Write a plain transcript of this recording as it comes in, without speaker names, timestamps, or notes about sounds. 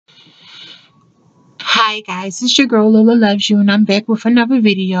Hi guys, it's your girl Lola Loves You, and I'm back with another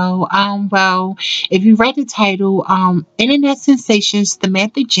video. Well, if you read the title, internet sensation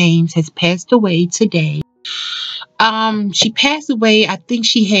Samantha James has passed away today. She passed away. I think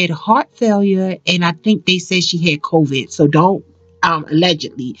she had heart failure, and I think they said she had COVID. So don't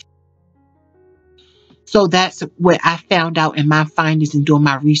allegedly. So that's what I found out in my findings and doing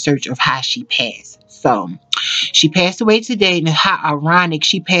my research of how she passed. So she passed away today, and how ironic,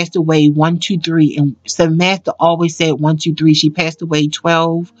 she passed away 123. And Samantha always said 123. She passed away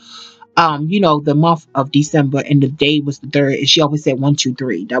 12. The month of December, and the day was the 3rd, and she always said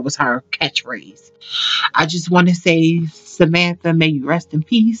 123. That was her catchphrase. I just want to say, Samantha, may you rest in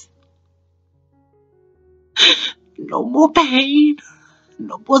peace. No more pain,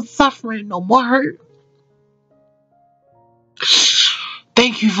 no more suffering, no more hurt.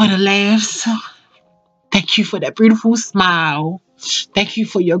 Thank you for the laughs. Thank you for that beautiful smile. Thank you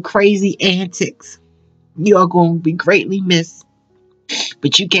for your crazy antics. You are going to be greatly missed.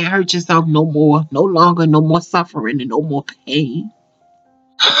 But you can't hurt yourself no more, no longer, no more suffering, and no more pain.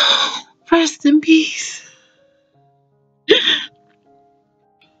 Rest in peace.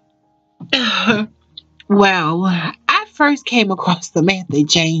 Well, I first came across Samantha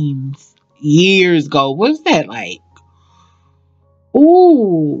James years ago. What's that like?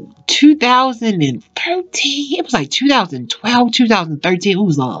 Ooh, 2013. It was like 2012, 2013. It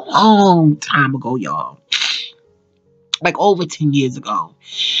was a long time ago, y'all. Like over 10 years ago.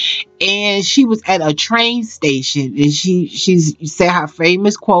 And she was at a train station, and she said her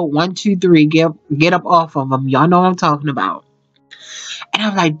famous quote, 1, 2, 3, get up off of them. Y'all know what I'm talking about. And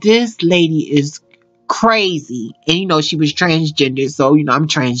I'm like, this lady is crazy. And she was transgender, so I'm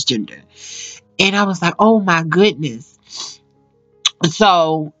transgender. And I was like, oh my goodness.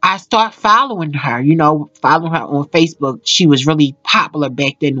 So I start following her, following her on Facebook. She was really popular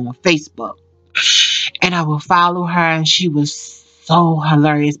back then on Facebook. And I would follow her, and she was so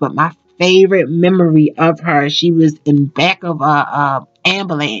hilarious. But my favorite memory of her, she was in back of a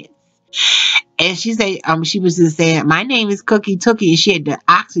ambulance. And she said, she was just saying, my name is Tookie, and she had the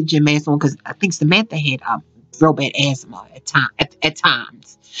oxygen mask on because I think Samantha had real bad asthma at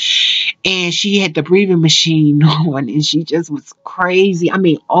times. And she had the breathing machine on, and she just was crazy. I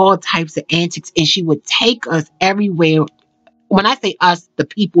mean, all types of antics. And she would take us everywhere. When I say us, the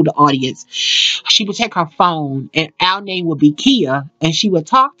people, the audience, she would take her phone, and our name would be Kia, and she would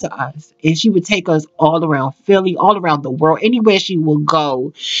talk to us, and she would take us all around Philly, all around the world. Anywhere she would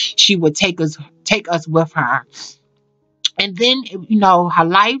go, she would take us with her. And then, her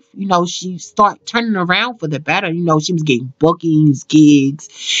life, she started turning around for the better. She was getting bookings,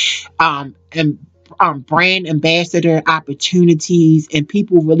 gigs, and brand ambassador opportunities, and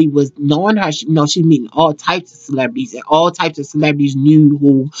people really was knowing her. She was meeting all types of celebrities, and all types of celebrities knew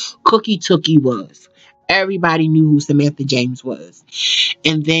who Tookie was. Everybody knew who Samantha James was.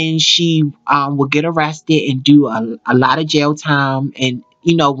 And then she would get arrested and do a lot of jail time. And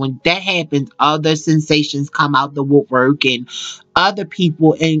when that happens, other sensations come out the woodwork, and other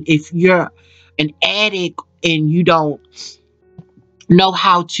people. And if you're an addict and you don't know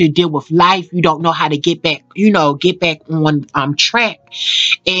how to deal with life, you don't know how to get back on track.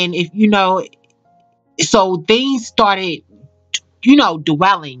 And if so things started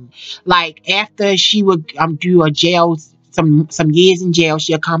dwelling. Like after she would do a jail, some years in jail,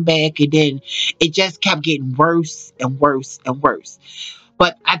 she'll come back, and then it just kept getting worse and worse and worse.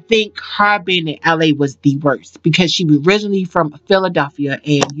 But I think her being in LA was the worst, because she was originally from Philadelphia,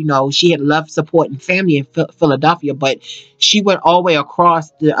 and she had love, support, and family in Philadelphia, but she went all the way across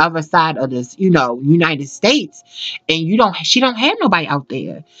the other side of this United States, and she don't have nobody out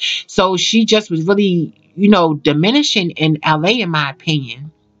there. So she just was really diminishing in LA, in my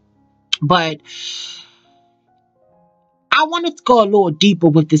opinion. But I wanted to go a little deeper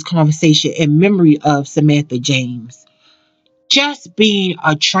with this conversation in memory of Samantha James. Just being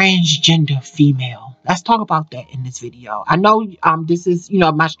a transgender female. Let's talk about that in this video. I know this is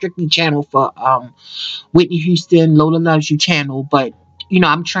my strictly channel for Whitney Houston, Lola Loves You channel, but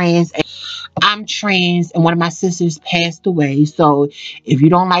I'm trans. And one of my sisters passed away. So if you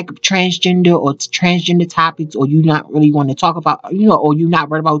don't like transgender or transgender topics, or you not really want to talk about, or you're not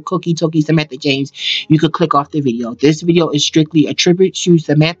worried about Tookie, Samantha James, you could click off the video. This video is strictly a tribute to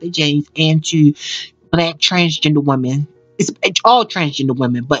Samantha James and to Black transgender women. It's all transgender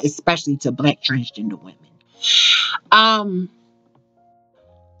women, but especially to Black transgender women. A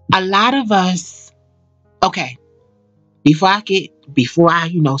lot of us, okay, before I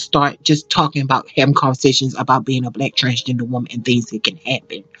start just talking about having conversations about being a Black transgender woman and things that can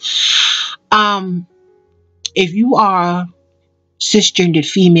happen. If you are cisgendered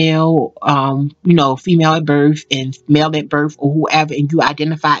female, female at birth and male at birth or whoever, and you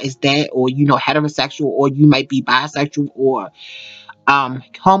identify as that, or heterosexual, or you might be bisexual or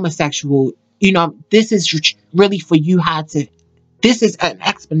homosexual. This is really for you how to. This is an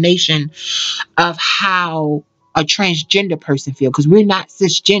explanation of how a transgender person feel, because we're not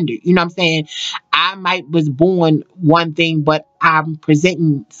cisgender. You know what I'm saying? I might was born one thing, but I'm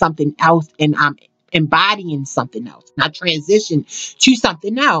presenting something else, and I'm embodying something else. And I transition to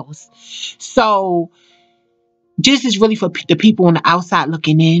something else. So this is really for the people on the outside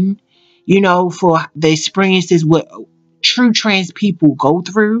looking in, for the experiences what true trans people go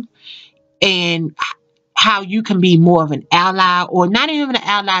through, and how you can be more of an ally, or not even an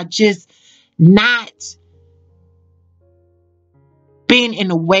ally, just not being in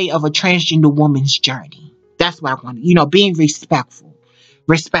the way of a transgender woman's journey. That's what I want. Being respectful,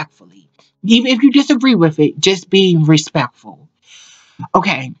 respectfully. Even if you disagree with it, just being respectful.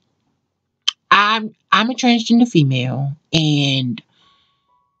 Okay, I'm a transgender female, and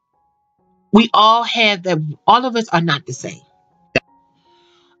we all have that. All of us are not the same.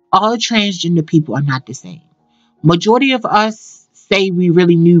 All transgender people are not the same. Majority of us say we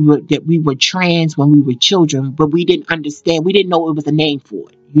really knew that we were trans when we were children, but we didn't understand. We didn't know it was a name for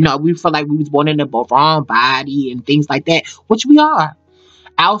it. We felt like we was born in the wrong body and things like that, which we are.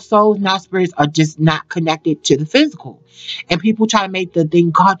 Our souls and our spirits are just not connected to the physical. And people try to make the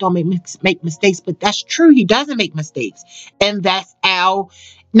thing, God don't make mistakes, but that's true. He doesn't make mistakes. And that's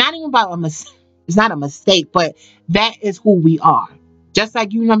not even about it's not a mistake, but that is who we are. Just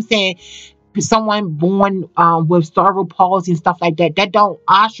like, you know what I'm saying? Someone born with cerebral palsy and stuff like that, that don't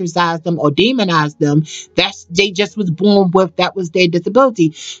ostracize them or demonize them. They just was born with, that was their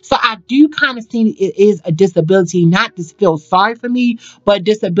disability. So I do kind of see it is a disability, not to feel sorry for me, but a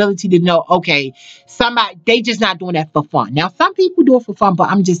disability to know, okay, somebody, they just not doing that for fun. Now some people do it for fun, but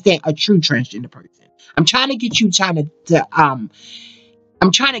I'm just saying a true transgender person. I'm trying to get you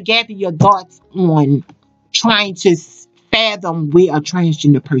I'm trying to gather your thoughts on trying to fathom where a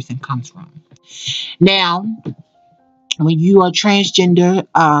transgender person comes from. Now, when you are transgender,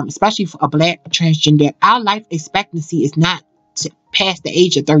 especially for a black transgender, our life expectancy is not past the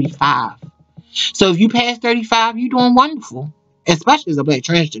age of 35. So if you pass 35, you're doing wonderful, especially as a black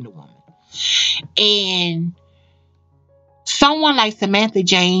transgender woman. And someone like Samantha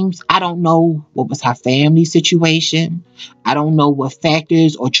James, I don't know what was her family situation. I don't know what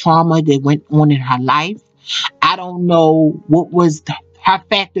factors or trauma that went on in her life. I don't know what was her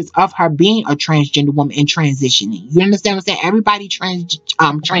factors of her being a transgender woman and transitioning. You understand what I'm saying? Everybody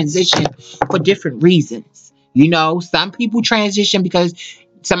transition for different reasons. Some people transition because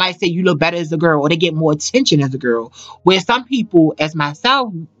somebody say you look better as a girl, or they get more attention as a girl. Where some people, as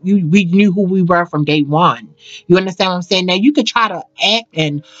myself, we knew who we were from day one. You understand what I'm saying? Now you could try to act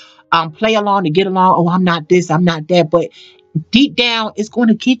and play along to get along. Oh, I'm not this, I'm not that, but deep down, it's going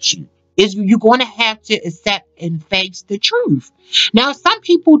to get you. You're going to have to accept and face the truth. Now, some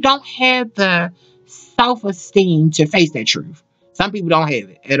people don't have the self-esteem to face that truth. Some people don't have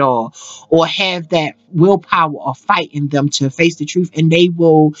it at all, or have that willpower or fight in them to face the truth. And they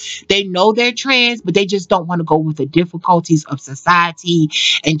know they're trans, but they just don't want to go with the difficulties of society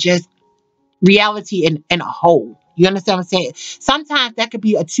and just reality in a whole. You understand what I'm saying? Sometimes that could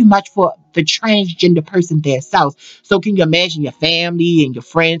be too much for the transgender person themselves. So can you imagine your family and your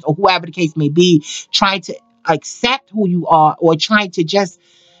friends, or whoever the case may be, trying to accept who you are, or trying to just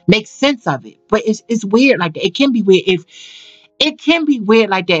make sense of it? But it's weird like that. It can be weird if it can be weird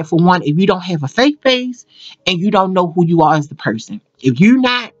like that, for one, if you don't have a faith base and you don't know who you are as the person. If you're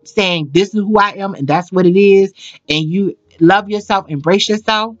not saying this is who I am and that's what it is, and you love yourself, embrace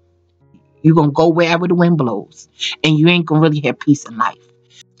yourself, you're going to go wherever the wind blows, and you ain't going to really have peace in life.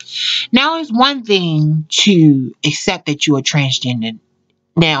 Now, it's one thing to accept that you are transgender.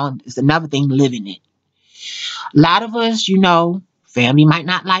 Now, it's another thing living it. A lot of us, family might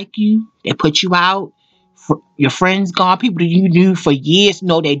not like you. They put you out. Your friends gone. People that you knew for years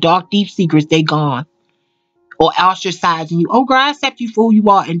know their dark, deep secrets. They gone. Or ostracizing you. Oh, girl, I accept you for who you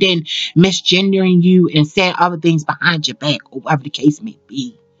are. And then misgendering you and saying other things behind your back, or whatever the case may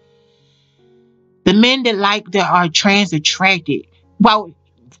be. The men that are trans attracted, well,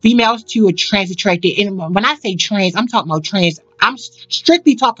 females too are trans attracted. And when I say trans, I'm talking about trans. I'm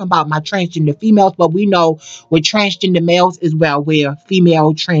strictly talking about my transgender females, but we know with transgender males as well, where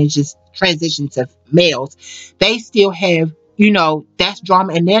female transition to males, they still have, that's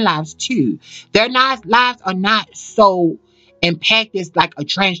drama in their lives too. Lives are not so impacted like a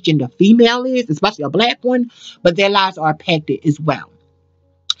transgender female is, especially a black one, but their lives are impacted as well.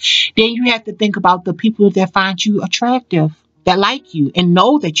 Then you have to think about the people that find you attractive. that like you and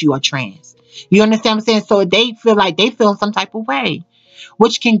know that you are trans. You understand what I'm saying? So they feel like they feel some type of way,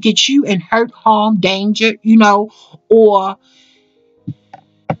 which can get you in hurt, harm, danger, or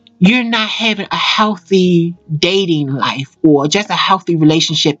you're not having a healthy dating life or just a healthy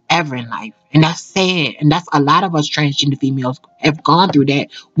relationship ever in life. And that's sad. And that's a lot of us transgender females have gone through that,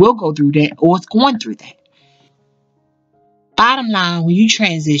 will go through that, or is going through that. Bottom line, when you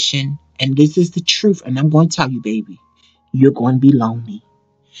transition, and this is the truth, and I'm going to tell you, baby, you're going to be lonely.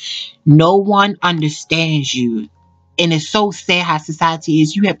 No one understands you. And it's so sad how society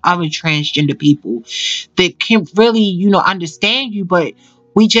is. You have other transgender people that can really, understand you, but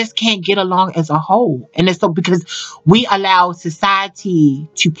we just can't get along as a whole. And it's so because we allow society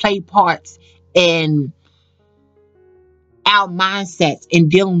to play parts in our mindsets in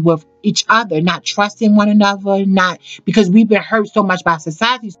dealing with each other, not trusting one another, not because we've been hurt so much by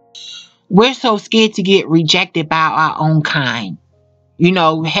society. We're so scared to get rejected by our own kind.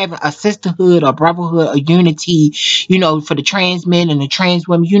 Having a sisterhood or brotherhood or unity, for the trans men and the trans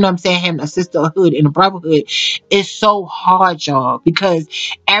women, you know what I'm saying? Having a sisterhood and a brotherhood is so hard, y'all, because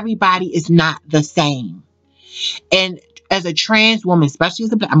everybody is not the same. And as a trans woman, especially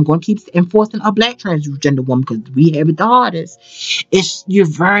as a black, I'm going to keep enforcing a black transgender woman because we have it the hardest. You're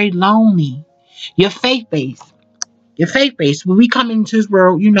very lonely. You're faith-based. Your faith base. When we come into this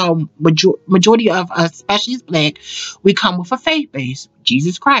world, majority of us, especially as black, we come with a faith base.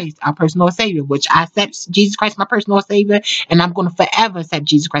 Jesus Christ, our personal savior, which I accept Jesus Christ, my personal savior, and I'm going to forever accept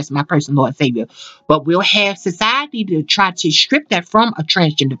Jesus Christ, my personal Lord savior. But we'll have society to try to strip that from a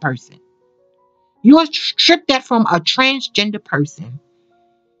transgender person. You'll strip that from a transgender person.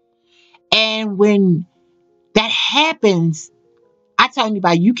 And when that happens, I tell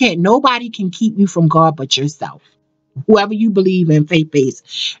anybody, nobody can keep you from God but yourself. Whoever you believe in faith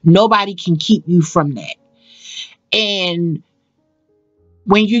based, nobody can keep you from that. And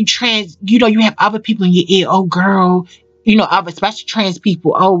when you trans, you have other people in your ear. Oh, girl, other especially trans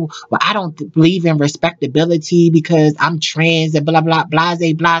people. Oh, well, I don't believe in respectability because I'm trans and blah blah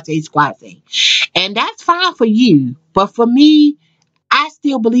blase blase squaze. And that's fine for you, but for me, I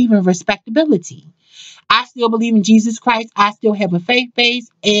still believe in respectability. I still believe in Jesus Christ. I still have a faith base,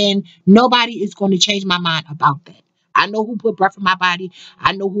 and nobody is going to change my mind about that. I know who put breath in my body.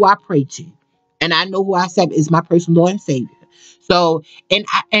 I know who I pray to, and I know who I accept is my personal Lord and Savior. So,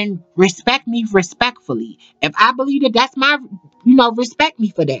 and respect me respectfully. If I believe that, that's my, respect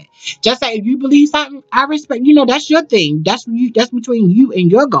me for that. Just like if you believe something, I respect. That's your thing. That's you. That's between you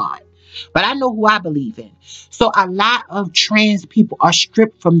and your God. But I know who I believe in. So a lot of trans people are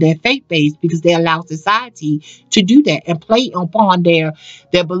stripped from their faith base because they allow society to do that and play upon their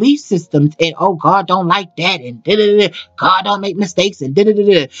belief systems. And oh, God don't like that, and God don't make mistakes, and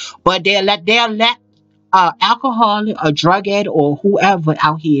but they'll let alcoholic or drug addict or whoever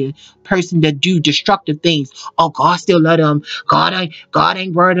out here person that do destructive things. Oh, God still love them. God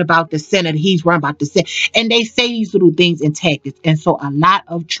ain't worried about the sinner. He's worried about the sin. And they say these little things and tactics. And so a lot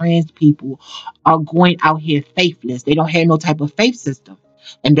of trans people are going out here faithless. They don't have no type of faith system.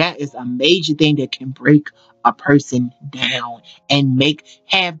 And that is a major thing that can break a person down and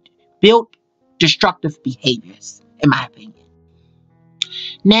have built destructive behaviors, in my opinion.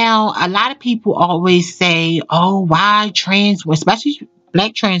 Now, a lot of people always say, oh, why trans, especially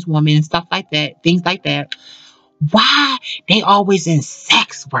black trans women and stuff like that, things like that. Why they always in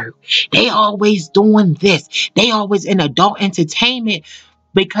sex work? They always doing this. They always in adult entertainment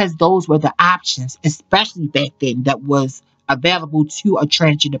because those were the options, especially back then, that was available to a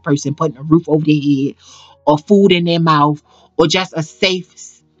transgender person, putting a roof over their head or food in their mouth or just a safe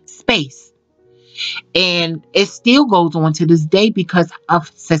space. And it still goes on to this day because of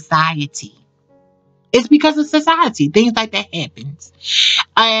society. It's because of society. Things like that happens.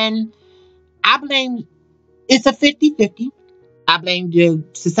 And I blame, it's a 50-50. I blame the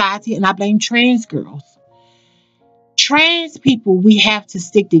society and I blame trans girls. Trans people, we have to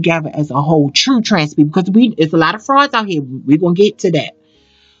stick together as a whole. True trans people, because it's a lot of frauds out here. We're going to get to that.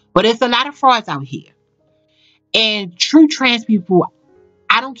 But it's a lot of frauds out here. And true trans people,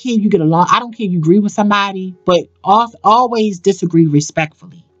 I don't care if you get along. I don't care if you agree with somebody, but always disagree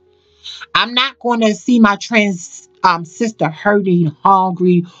respectfully. I'm not going to see my trans sister hurting,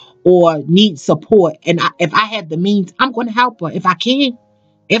 hungry, or need support. And if I have the means, I'm going to help her. If I can,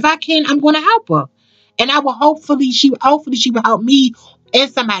 I'm going to help her. And I will hopefully she will help me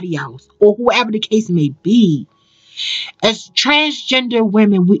and somebody else or whoever the case may be. As transgender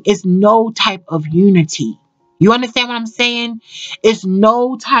women, it's no type of unity. You understand what I'm saying? It's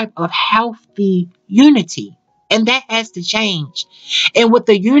no type of healthy unity. And that has to change. And with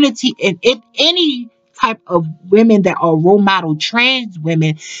the unity, and if any type of women that are role model trans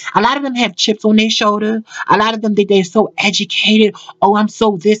women, a lot of them have chips on their shoulder. A lot of them think they're so educated. Oh, I'm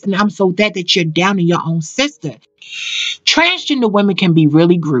so this and I'm so that, that you're down in your own sister. Transgender women can be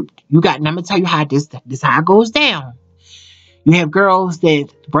really grouped. You got, and I'm gonna tell you how this how it goes down. You have girls that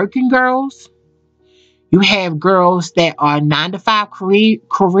working girls. You have girls that are 9 to 5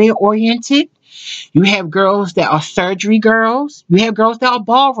 career oriented. You have girls that are surgery girls. You have girls that are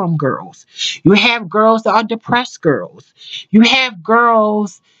ballroom girls. You have girls that are depressed girls. You have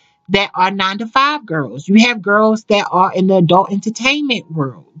girls that are 9 to 5 girls. You have girls that are in the adult entertainment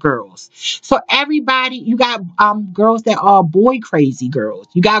world girls. So everybody, you got girls that are boy crazy girls.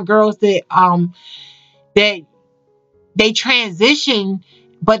 You got girls that they transition,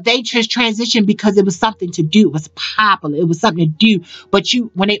 but they just transition because it was something to do. It was popular. It was something to do. But you,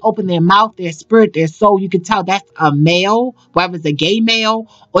 when they open their mouth, their spirit, their soul, you can tell that's a male, whether it's a gay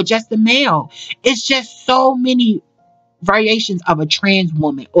male or just a male. It's just so many variations of a trans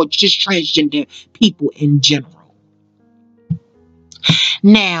woman or just transgender people in general.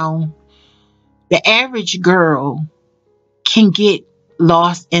 Now, the average girl can get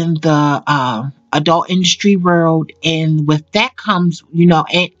lost in the adult industry world, and with that comes,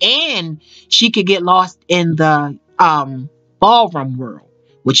 and she could get lost in the ballroom world,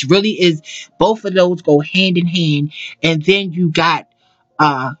 which really is, both of those go hand in hand. And then you got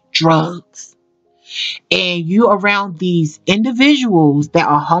drugs, and you around these individuals that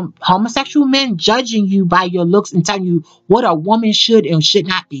are homosexual men judging you by your looks and telling you what a woman should and should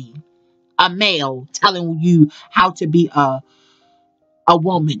not be, a male telling you how to be a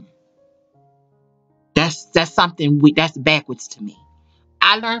woman. That's something that's backwards to me.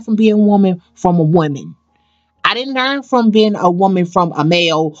 I learned from being a woman from a woman. I didn't learn from being a woman from a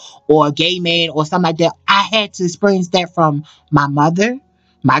male or a gay man or something like that. I had to experience that from my mother,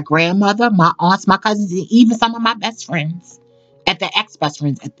 my grandmother, my aunts, my cousins, and even some of my best friends, at the ex-best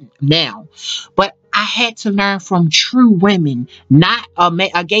friends now. But I had to learn from true women. Not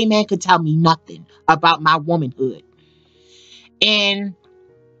a gay man could tell me nothing about my womanhood. And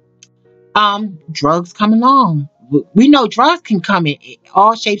drugs come along. We know drugs can come in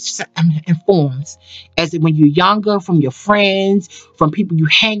all shapes and forms, as when you're younger, from your friends, from people you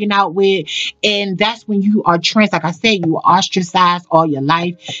hanging out with. And that's when you are trans. Like I said, you are ostracized all your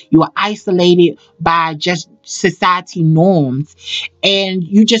life. You are isolated by just society norms, and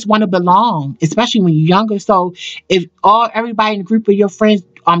you just want to belong, especially when you're younger. So if everybody in the group of your friends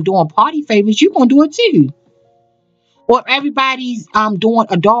doing party favors, you're gonna do it too. Or if everybody's doing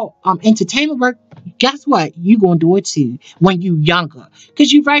adult entertainment work, guess what? You're gonna do it too when you're younger.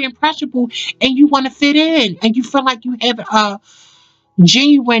 Because you're very impressionable and you want to fit in, and you feel like you have a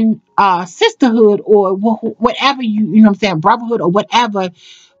genuine sisterhood, or whatever, you know what I'm saying, brotherhood, or whatever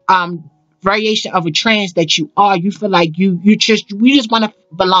um variation of a trans that you are. You feel like you just want to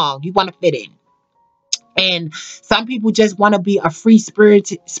belong, you want to fit in. And some people just want to be a free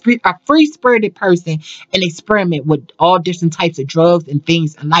spirited person and experiment with all different types of drugs and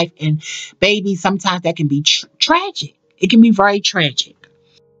things in life. And baby, sometimes that can be tragic. It can be very tragic.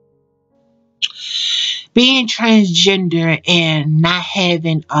 Being transgender and not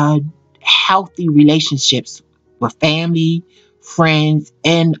having a healthy relationships with family, friends,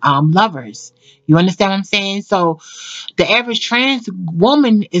 and lovers. You understand what I'm saying? So the average trans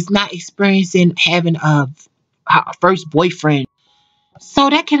woman is not experiencing having a first boyfriend. So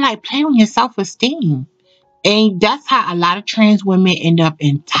that can like play on your self-esteem. And that's how a lot of trans women end up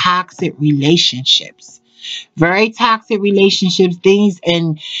in toxic relationships. Very toxic relationships, things,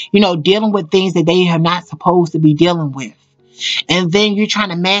 and dealing with things that they are not supposed to be dealing with. And then you're trying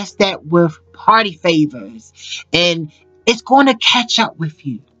to match that with party favors. And it's going to catch up with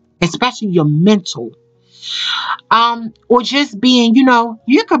you, especially your mental. Or just being,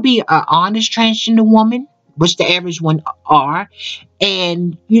 you could be an honest transgender woman, which the average one are,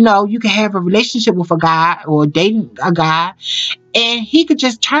 and you can have a relationship with a guy or dating a guy, and he could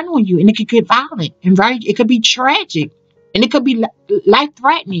just turn on you, and it could get violent and it could be tragic, and it could be life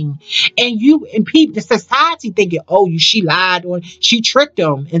threatening. And you and people, the society thinking, oh, she lied or she tricked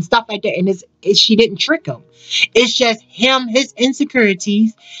him and stuff like that, and she didn't trick him. It's just him, his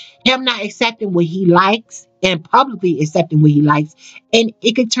insecurities, him not accepting what he likes and publicly accepting what he likes, and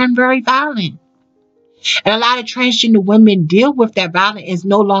it could turn very violent. And a lot of transgender women deal with that violence is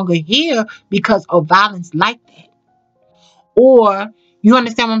no longer here because of violence like that. Or you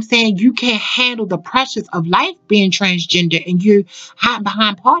understand what I'm saying? You can't handle the pressures of life being transgender, and you're hiding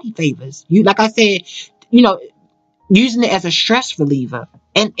behind party favors. You, like I said, you know, using it as a stress reliever.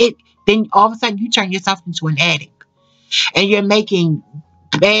 And then all of a sudden you turn yourself into an addict. And you're making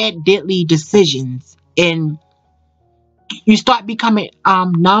bad, deadly decisions and you start becoming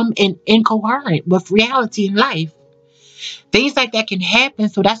numb and incoherent with reality in life. Things like that can happen.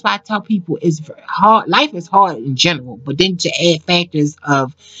 So that's why I tell people it's very hard. Life is hard in general, but then to add factors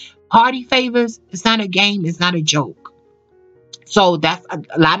of party favors, it's not a game, it's not a joke. So that's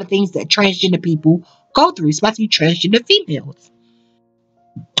a lot of things that transgender people go through, especially transgender females.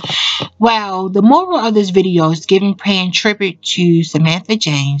 Well, the moral of this video is giving paying tribute to Samantha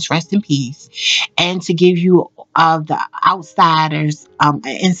James, rest in peace, and to give you the outsiders an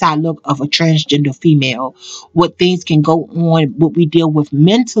inside look of a transgender female, what things can go on, what we deal with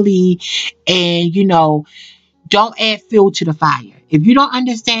mentally, and don't add fuel to the fire. If you don't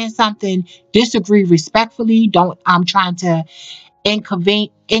understand something, disagree respectfully. Don't trying to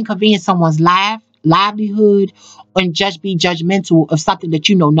inconvenience someone's livelihood, and just be judgmental of something that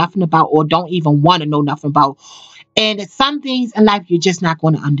you know nothing about or don't even want to know nothing about. And it's some things in life you're just not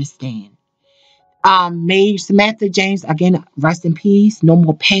going to understand. May Samantha James, again, rest in peace. No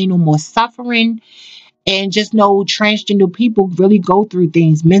more pain, no more suffering. And just know transgender people really go through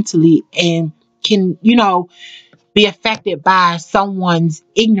things mentally and can, be affected by someone's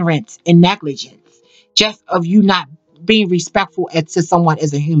ignorance and negligence, just of you not being respectful to someone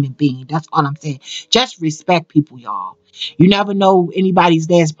as a human being. That's all I'm saying. Just respect people, y'all. You never know anybody's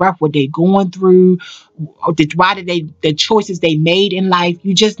last breath, what they're going through, or why did the choices they made in life.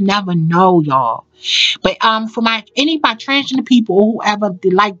 You just never know, y'all. But for my transgender people or whoever they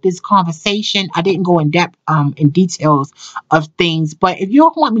like this conversation, I didn't go in depth in details of things. But if you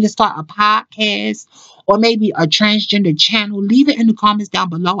want me to start a podcast or maybe a transgender channel, leave it in the comments down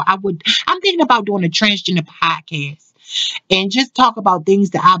below. I'm thinking about doing a transgender podcast and just talk about things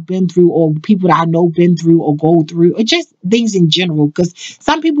that I've been through or people that I know been through or go through, or just things in general. Because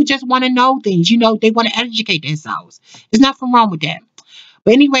some people just want to know things, they want to educate themselves. There's nothing wrong with that.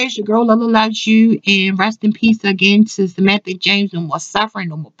 But anyways, your girl Lola loves you, and rest in peace again to Samantha James. No more suffering,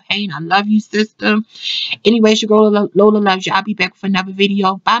 no more pain. I love you, sister. Anyways, your girl Lola loves you. I'll be back for another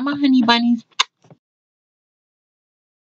video. Bye, my honey bunnies.